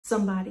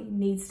Somebody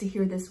needs to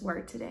hear this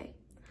word today.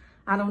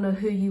 I don't know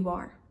who you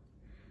are.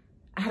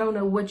 I don't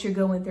know what you're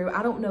going through.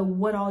 I don't know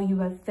what all you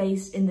have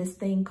faced in this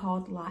thing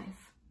called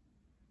life.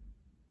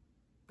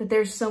 But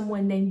there's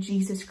someone named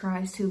Jesus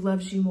Christ who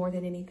loves you more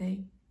than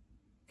anything.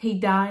 He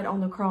died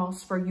on the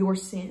cross for your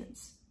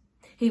sins.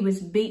 He was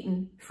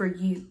beaten for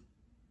you.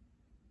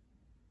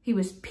 He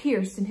was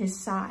pierced in his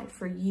side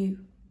for you.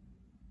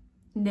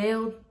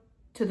 Nailed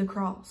to the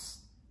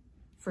cross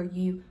for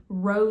you.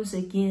 Rose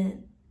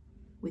again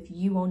with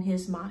you on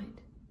his mind.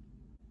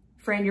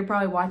 Friend, you're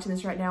probably watching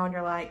this right now and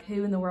you're like,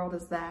 who in the world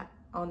is that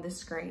on this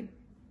screen?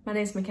 My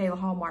name's Michaela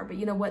Hallmark, but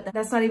you know what?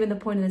 That's not even the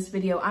point of this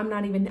video. I'm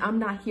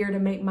not here to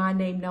make my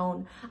name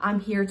known.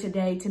 I'm here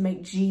today to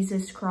make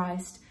Jesus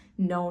Christ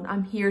known.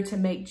 I'm here to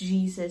make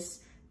Jesus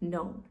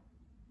known.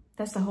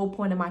 That's the whole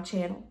point of my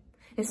channel.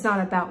 It's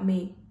not about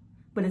me,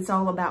 but it's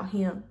all about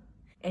him.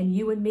 And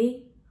you and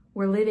me,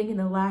 we're living in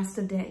the last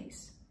of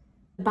days.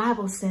 The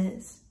Bible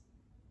says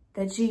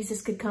that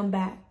Jesus could come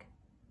back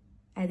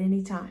at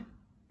any time.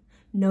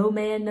 No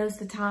man knows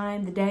the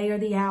time, the day, or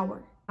the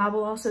hour. The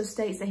Bible also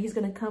states that he's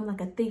going to come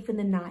like a thief in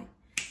the night.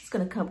 He's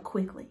going to come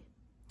quickly.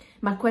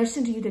 My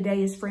question to you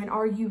today is, friend,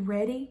 are you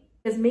ready?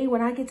 Because me,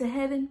 when I get to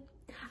heaven,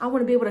 I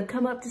want to be able to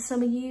come up to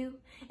some of you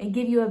and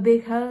give you a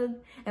big hug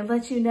and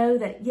let you know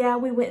that, yeah,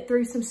 we went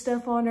through some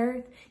stuff on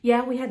earth.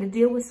 Yeah, we had to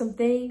deal with some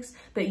things,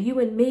 but you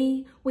and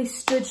me, we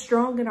stood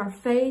strong in our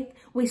faith.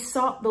 We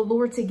sought the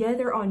Lord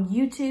together on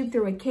YouTube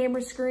through a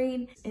camera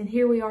screen. And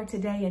here we are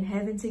today in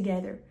heaven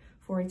together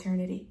for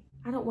eternity.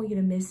 I don't want you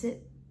to miss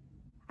it.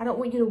 I don't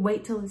want you to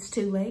wait till it's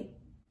too late.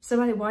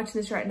 Somebody watching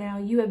this right now,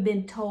 you have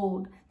been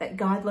told that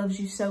God loves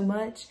you so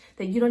much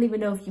that you don't even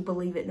know if you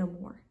believe it no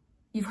more.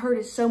 You've heard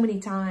it so many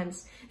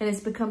times, and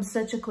it's become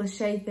such a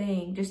cliche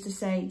thing just to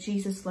say,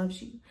 Jesus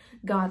loves you,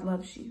 God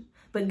loves you.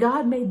 But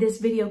God made this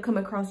video come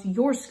across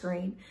your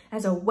screen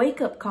as a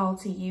wake-up call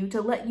to you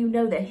to let you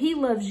know that he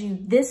loves you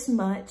this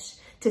much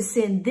to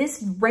send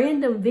this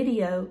random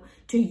video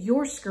to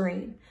your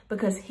screen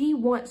because he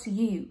wants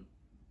you.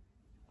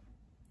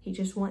 He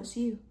just wants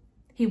you.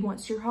 He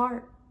wants your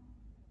heart.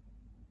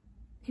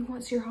 He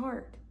wants your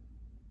heart.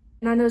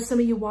 And I know some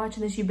of you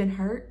watching this, you've been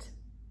hurt.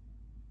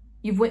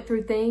 You've went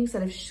through things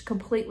that have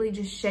completely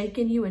just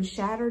shaken you and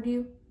shattered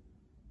you.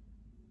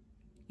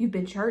 You've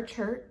been church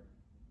hurt.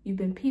 You've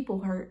been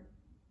people hurt.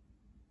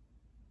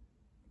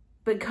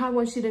 But God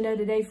wants you to know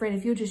today, friend,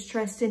 if you just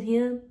trust in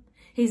him,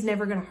 he's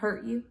never going to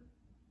hurt you.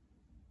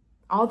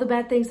 All the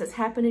bad things that's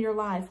happened in your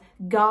life,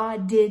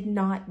 God did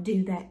not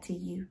do that to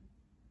you.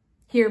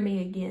 Hear me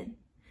again.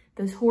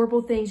 Those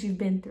horrible things you've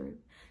been through,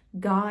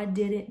 God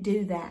didn't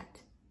do that.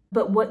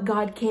 But what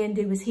God can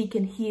do is he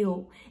can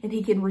heal and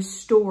he can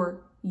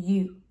restore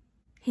you.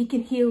 He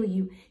can heal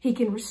you. He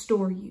can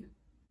restore you.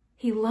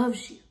 He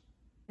loves you.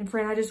 And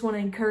friend, I just want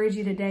to encourage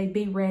you today,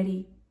 be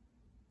ready.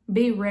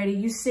 Be ready.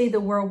 You see the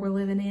world we're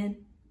living in.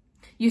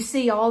 You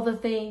see all the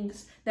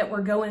things that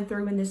we're going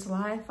through in this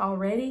life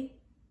already.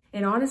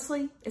 And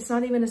honestly, it's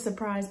not even a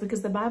surprise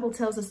because the Bible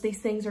tells us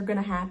these things are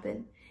going to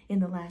happen in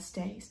the last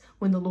days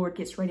when the Lord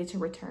gets ready to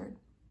return.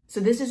 So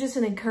this is just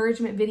an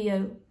encouragement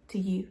video to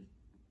you.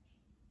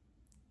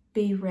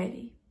 Be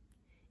ready.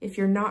 If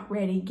you're not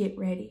ready, get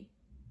ready.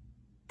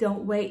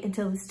 Don't wait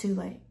until it's too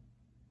late.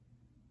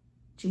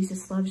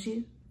 Jesus loves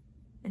you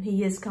and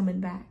he is coming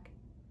back.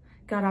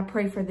 God, I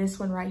pray for this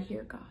one right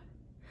here, God.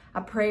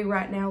 I pray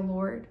right now,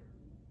 Lord,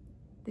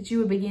 that you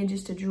would begin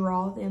just to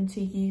draw them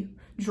to you.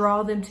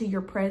 Draw them to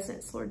your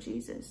presence, Lord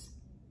Jesus.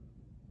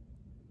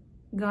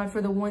 God,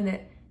 for the one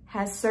that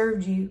has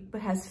served you but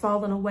has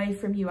fallen away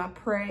from you, I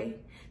pray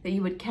that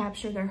you would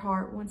capture their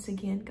heart once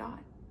again, God.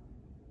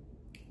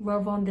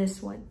 Love on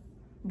this one.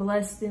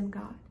 Bless them,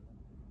 God.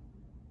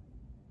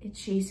 In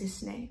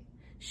Jesus' name,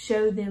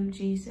 show them,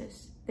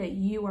 Jesus, that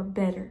you are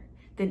better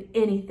than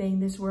anything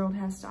this world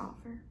has to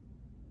offer.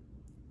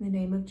 In the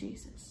name of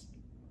Jesus.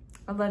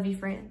 I love you,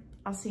 friend.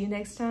 I'll see you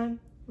next time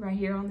right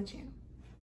here on the channel.